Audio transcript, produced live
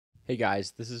Hey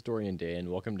guys, this is Dorian Day and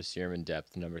welcome to Serum in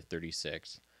Depth number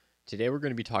 36. Today we're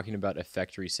going to be talking about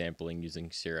effect resampling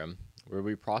using Serum, where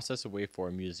we process a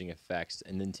waveform using effects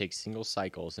and then take single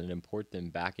cycles and import them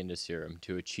back into Serum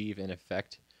to achieve an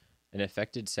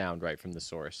affected sound right from the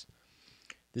source.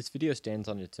 This video stands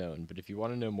on its own, but if you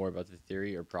want to know more about the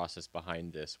theory or process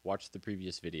behind this, watch the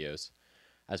previous videos,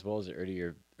 as well as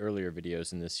earlier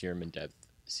videos in the Serum in Depth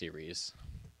series.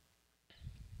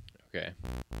 Okay.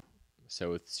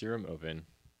 So with Serum open,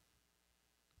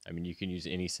 you can use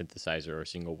any synthesizer or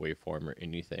single waveform or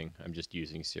anything. I'm just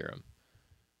using Serum.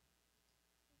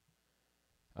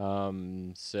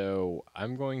 So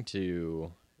I'm going to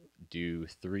do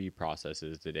 3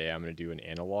 processes today. I'm going to do an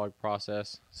analog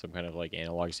process, some kind of like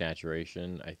analog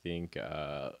saturation. I think,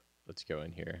 let's go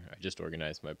in here. I just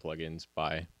organized my plugins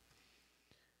by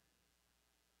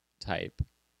type.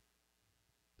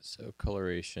 So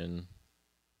coloration,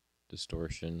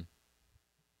 distortion,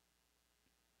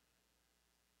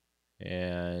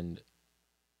 and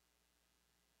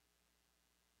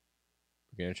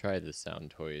we're going to try the Sound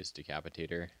Toys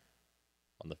Decapitator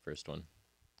on the first one.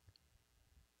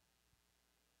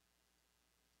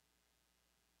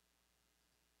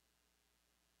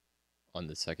 On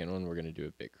the second one, we're going to do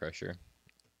a bit crusher,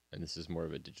 and this is more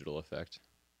of a digital effect.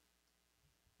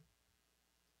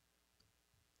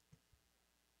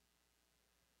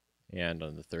 And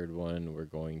on the third one, we're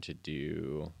going to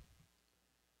do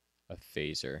a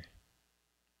phaser.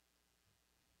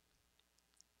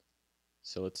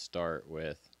 So let's start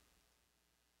with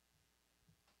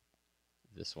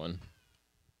this one.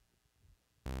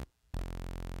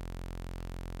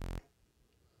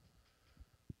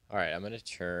 All right, I'm going to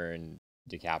turn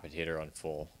Decapitator on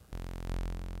full,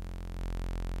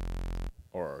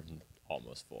 or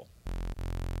almost full,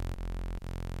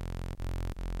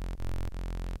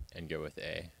 and go with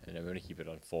A. And I'm going to keep it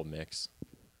on full mix.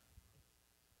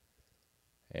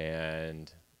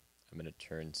 And I'm going to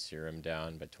turn Serum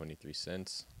down by 23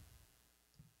 cents.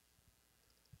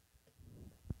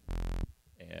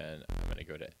 And I'm going to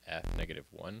go to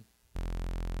F-1.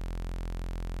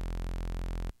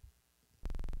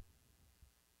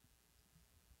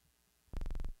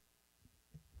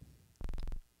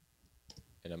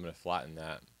 And I'm going to flatten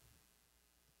that.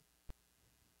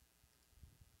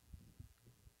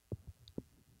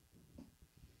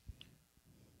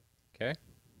 Okay.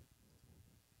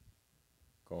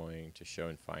 Going to Show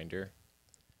in Finder,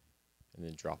 and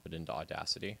then drop it into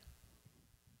Audacity.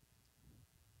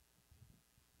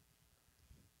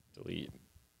 Delete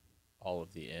all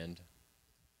of the end.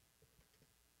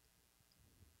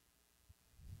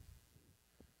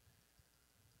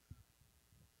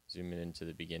 Zoom in into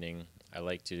the beginning. I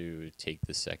like to take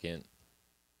the second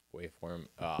waveform.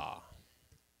 I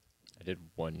did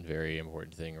one very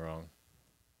important thing wrong.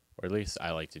 Or at least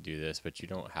I like to do this, but you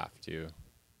don't have to.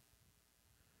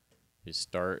 You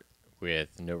start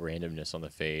with no randomness on the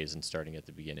phase and starting at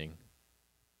the beginning.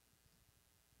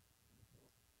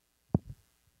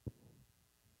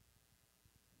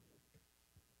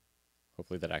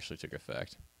 Hopefully that actually took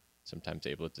effect. Sometimes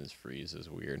Ableton's freeze is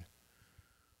weird.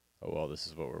 Oh well, this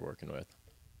is what we're working with.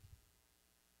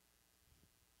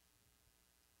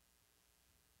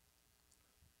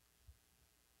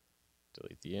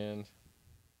 Delete the end.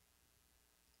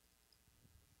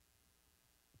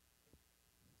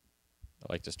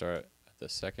 I like to start at the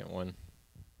second one.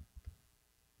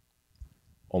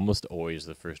 Almost always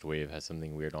the first wave has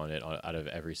something weird on it out of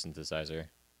every synthesizer.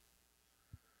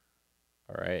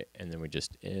 Alright, and then we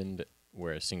just end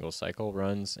where a single cycle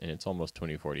runs, and it's almost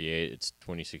 2048. It's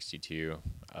 2062.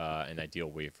 An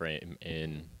ideal waveframe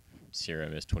in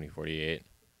Serum is 2048.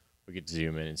 We could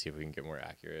zoom in and see if we can get more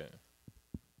accurate.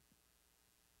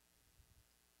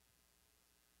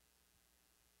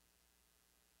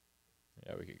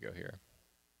 Yeah, we could go here.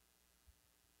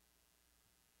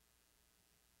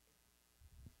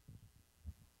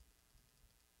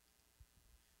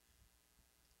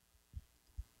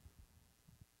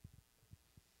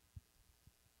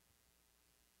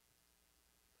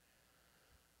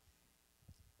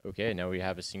 Okay, now we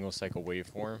have a single cycle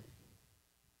waveform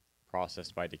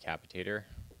processed by Decapitator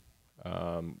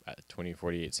at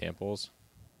 2048 samples.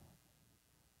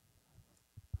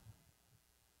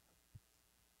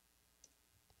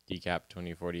 Decap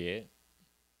 2048.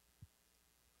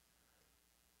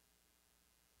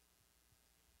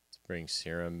 Let's bring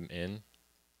Serum in.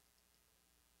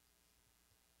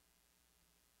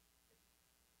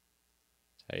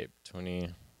 Type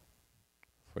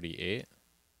 2048.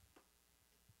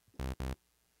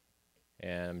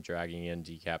 And I'm dragging in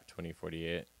Decap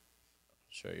 2048. I'll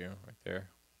show you right there.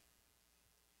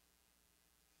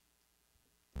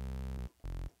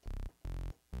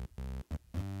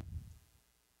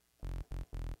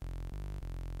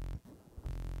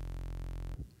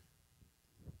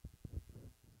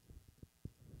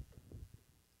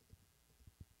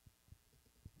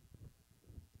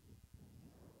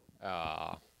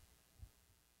 Ah,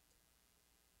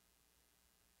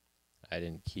 I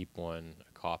didn't keep one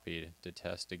copied to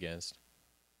test against.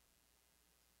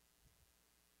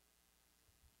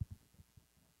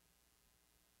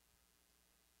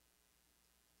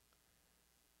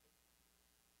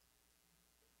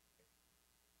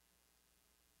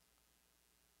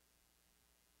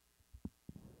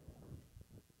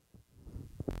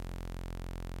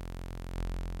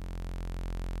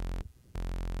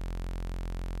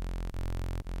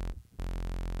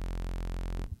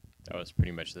 That was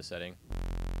pretty much the setting.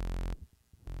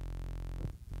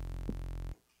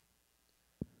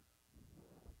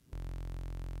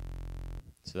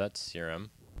 So that's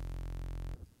Serum.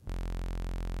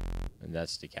 And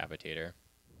that's Decapitator.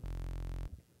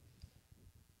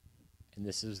 And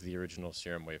this is the original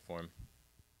Serum waveform.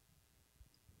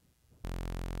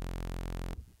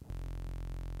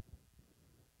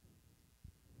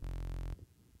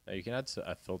 Now you can add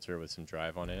a filter with some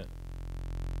drive on it.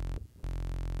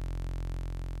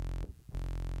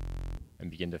 And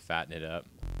begin to fatten it up.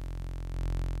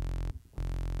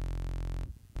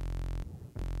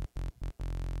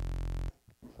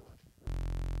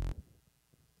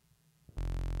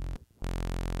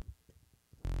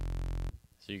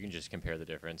 So you can just compare the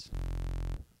difference.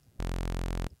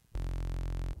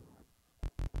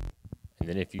 And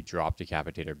then if you drop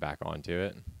Decapitator back onto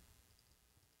it,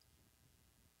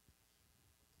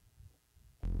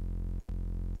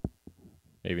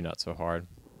 maybe not so hard.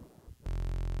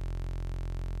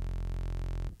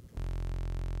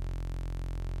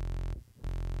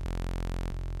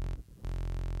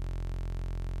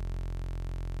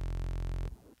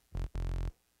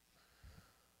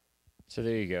 So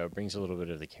there you go. It brings a little bit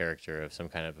of the character of some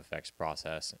kind of effects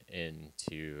process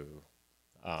into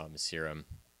Serum.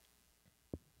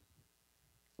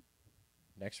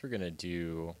 Next, we're going to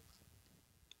do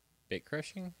bit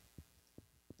crushing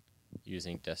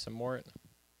using Decimort.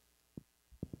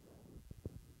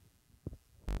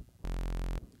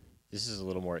 This is a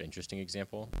little more interesting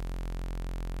example.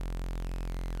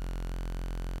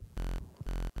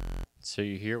 So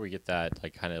here we get that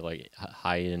like kind of like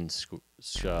high-end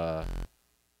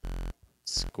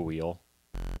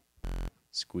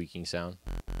squeaking sound.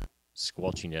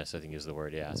 Squelchiness, I think is the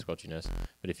word. Yeah, squelchiness.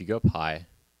 But if you go up high,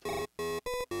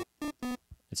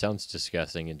 it sounds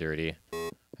disgusting and dirty.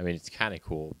 I mean, it's kind of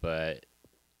cool, but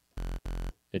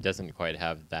it doesn't quite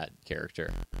have that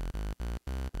character.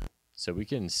 So we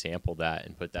can sample that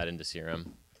and put that into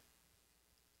Serum.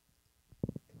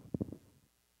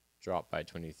 Drop by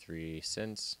 23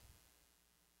 cents.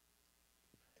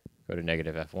 Go to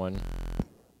negative F1.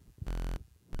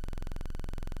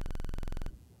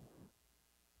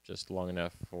 Just long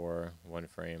enough for one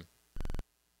frame.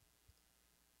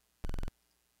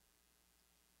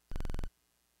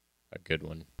 A good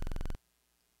one.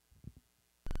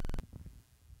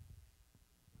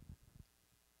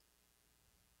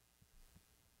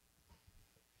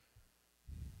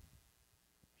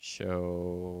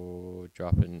 Show,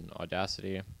 drop in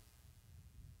Audacity.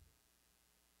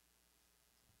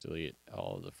 Delete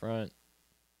all of the front.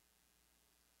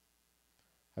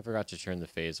 I forgot to turn the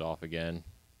phase off again.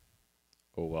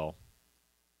 Oh well.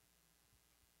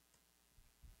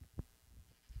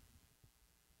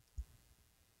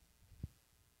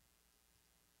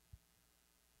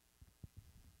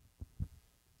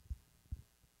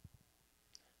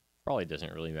 Probably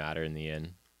doesn't really matter in the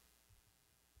end.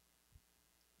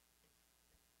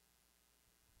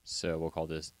 So we'll call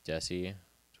this Deci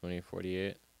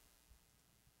 2048.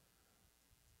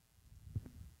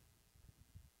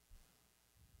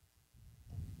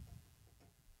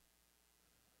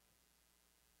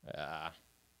 There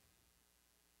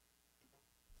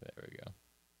we go.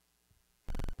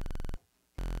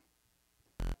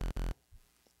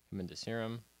 Come into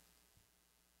Serum.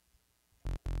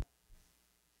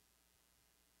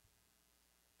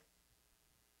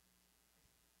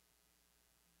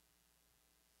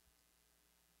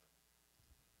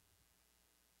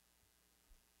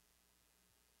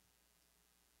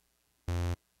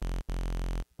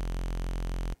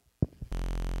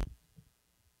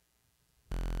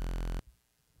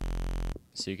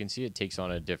 So you can see it takes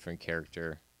on a different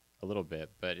character a little bit,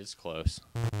 but it's close.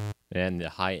 And the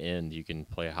high end, you can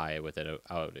play high with it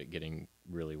out it getting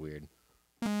really weird.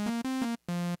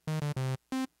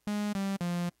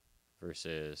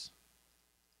 Versus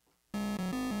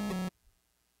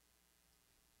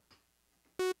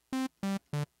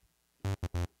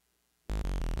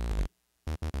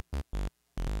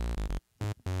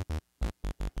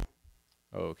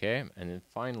okay, and then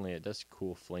finally it does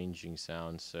cool flanging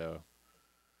sound, so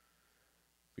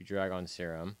if we drag on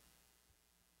Serum,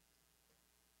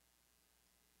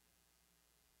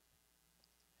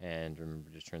 And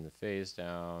remember to turn the phase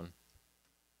down.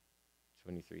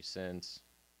 23 cents.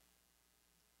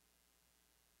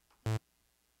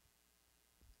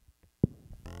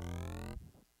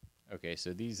 Okay,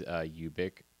 so these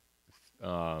Ubic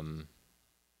like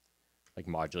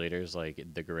modulators, like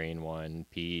the grain one,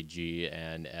 P, G,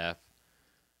 and F,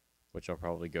 which I'll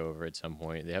probably go over at some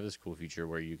point. They have this cool feature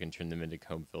where you can turn them into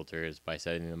comb filters by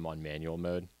setting them on manual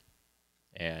mode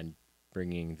and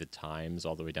bringing the times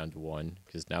all the way down to 1,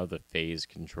 because now the phase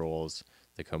controls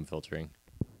the comb filtering.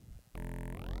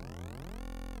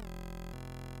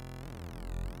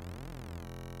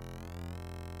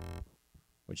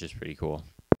 Which is pretty cool.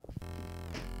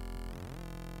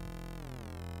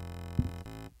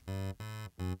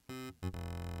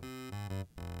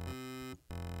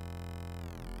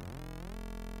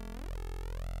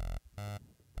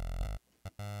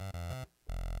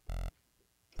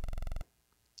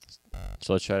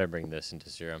 So let's try to bring this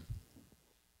into Serum.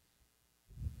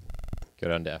 Go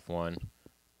down to F1.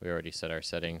 We already set our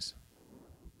settings.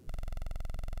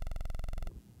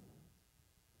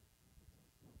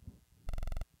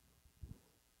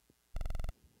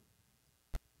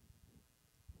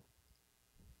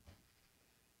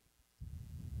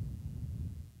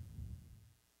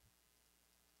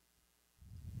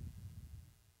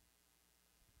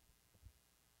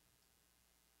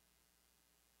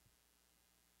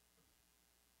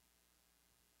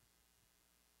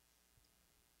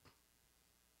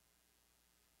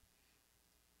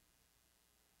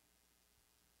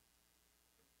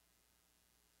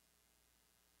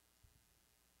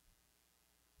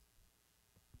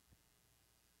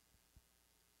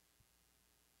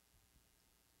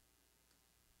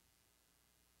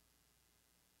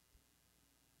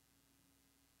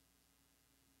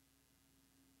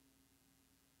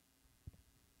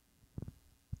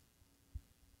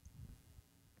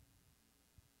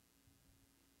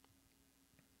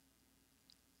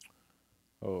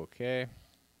 Okay.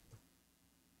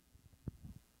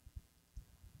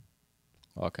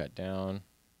 I'll cut down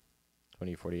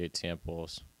 2048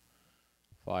 samples,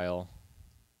 file,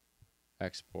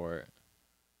 export,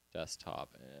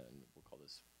 desktop, and we'll call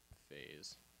this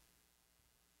phase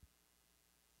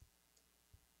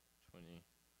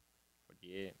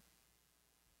 2048.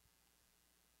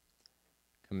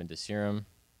 Come into Serum.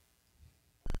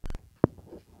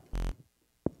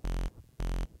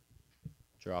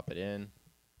 Drop it in.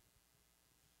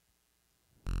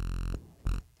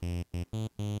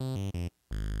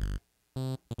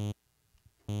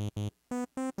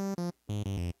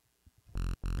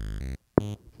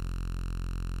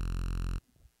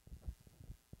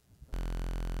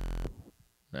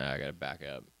 I gotta back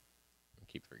up. I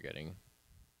keep forgetting.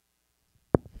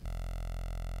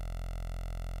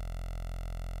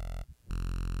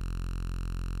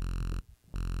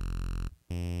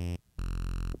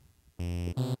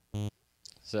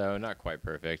 So not quite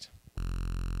perfect.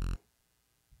 I'd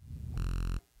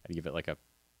give it like a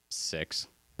 6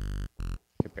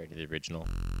 compared to the original.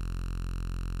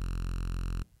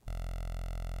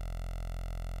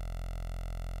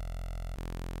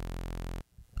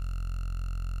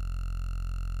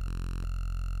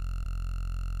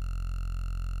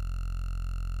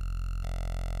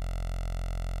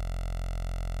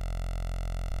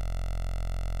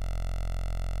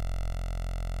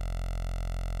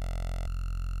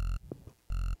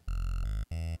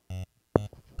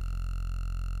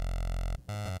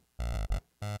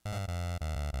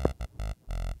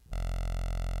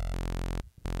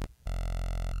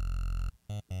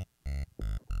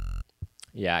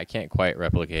 Yeah, I can't quite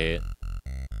replicate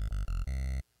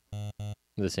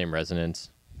the same resonance.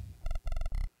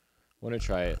 I want to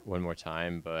try it one more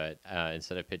time, but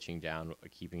instead of pitching down,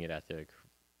 keeping it at the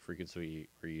frequency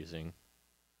we're using.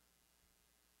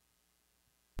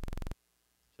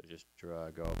 So just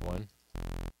go up 1.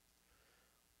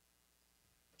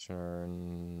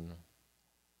 Turn,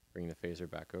 bring the phaser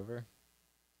back over.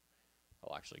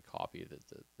 I'll actually copy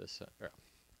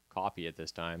copy it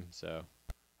this time, so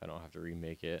I don't have to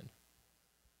remake it.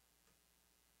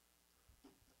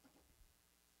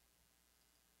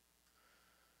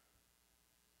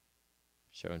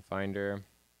 Show in Finder.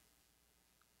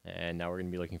 And now we're going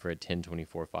to be looking for a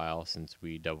 1024 file since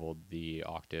we doubled the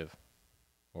octave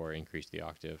or increased the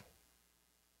octave.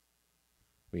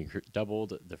 We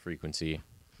doubled the frequency.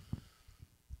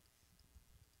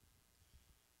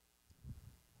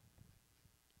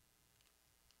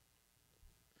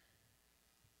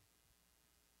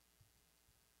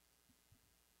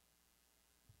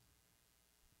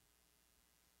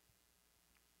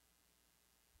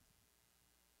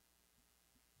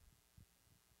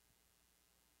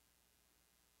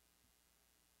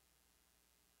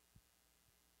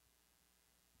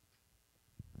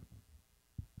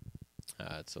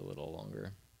 It's a little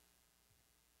longer.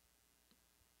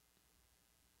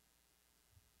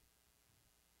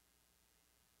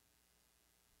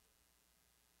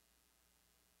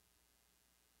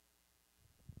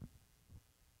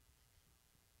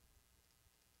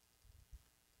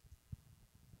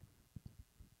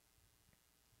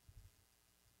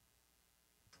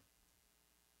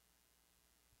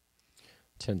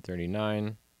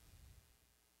 $10.39.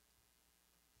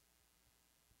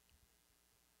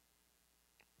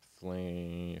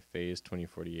 Flame phase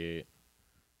 2048-2.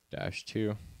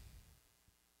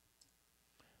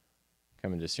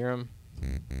 Coming to Serum.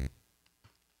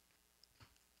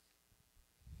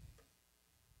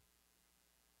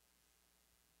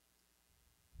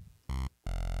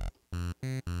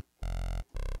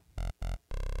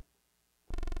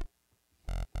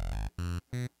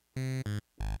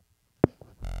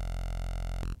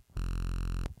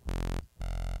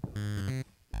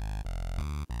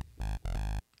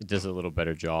 It does a little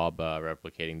better job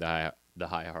replicating the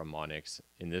high harmonics.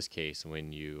 In this case,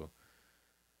 when you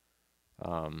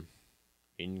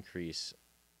increase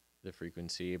the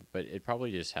frequency, but it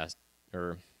probably just has,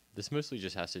 or this mostly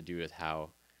just has to do with how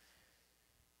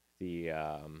the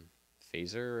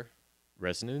phaser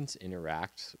resonance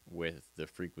interacts with the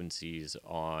frequencies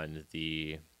on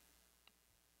the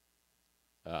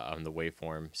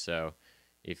waveform. So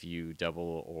if you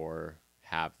double or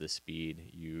halve the speed,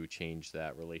 you change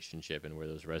that relationship and where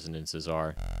those resonances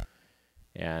are.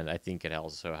 And I think it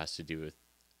also has to do with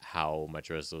how much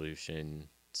resolution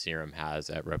Serum has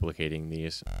at replicating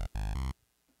these.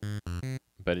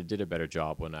 But it did a better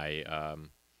job when I,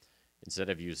 instead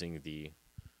of using the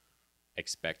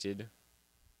expected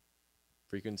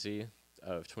frequency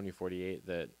of 2048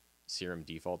 that Serum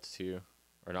defaults to,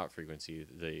 or not frequency,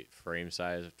 the frame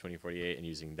size of 2048, and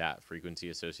using that frequency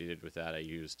associated with that, I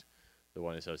used the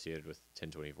one associated with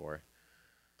 1024.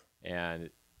 And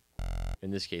in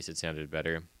this case, it sounded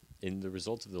better. In the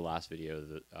results of the last video,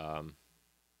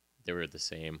 they were the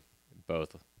same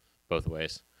both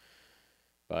ways.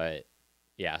 But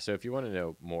yeah, so if you want to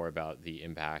know more about the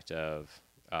impact of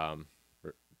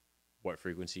what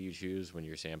frequency you choose when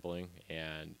you're sampling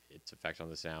and its effect on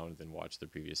the sound, then watch the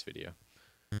previous video.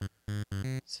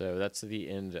 So that's the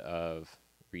end of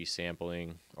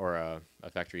resampling, or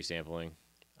effect resampling.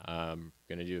 I'm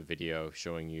going to do a video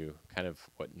showing you kind of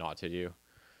what not to do,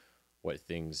 what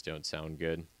things don't sound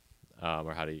good,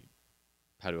 or how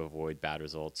to avoid bad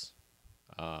results.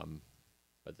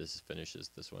 But this finishes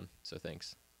this one, so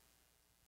thanks.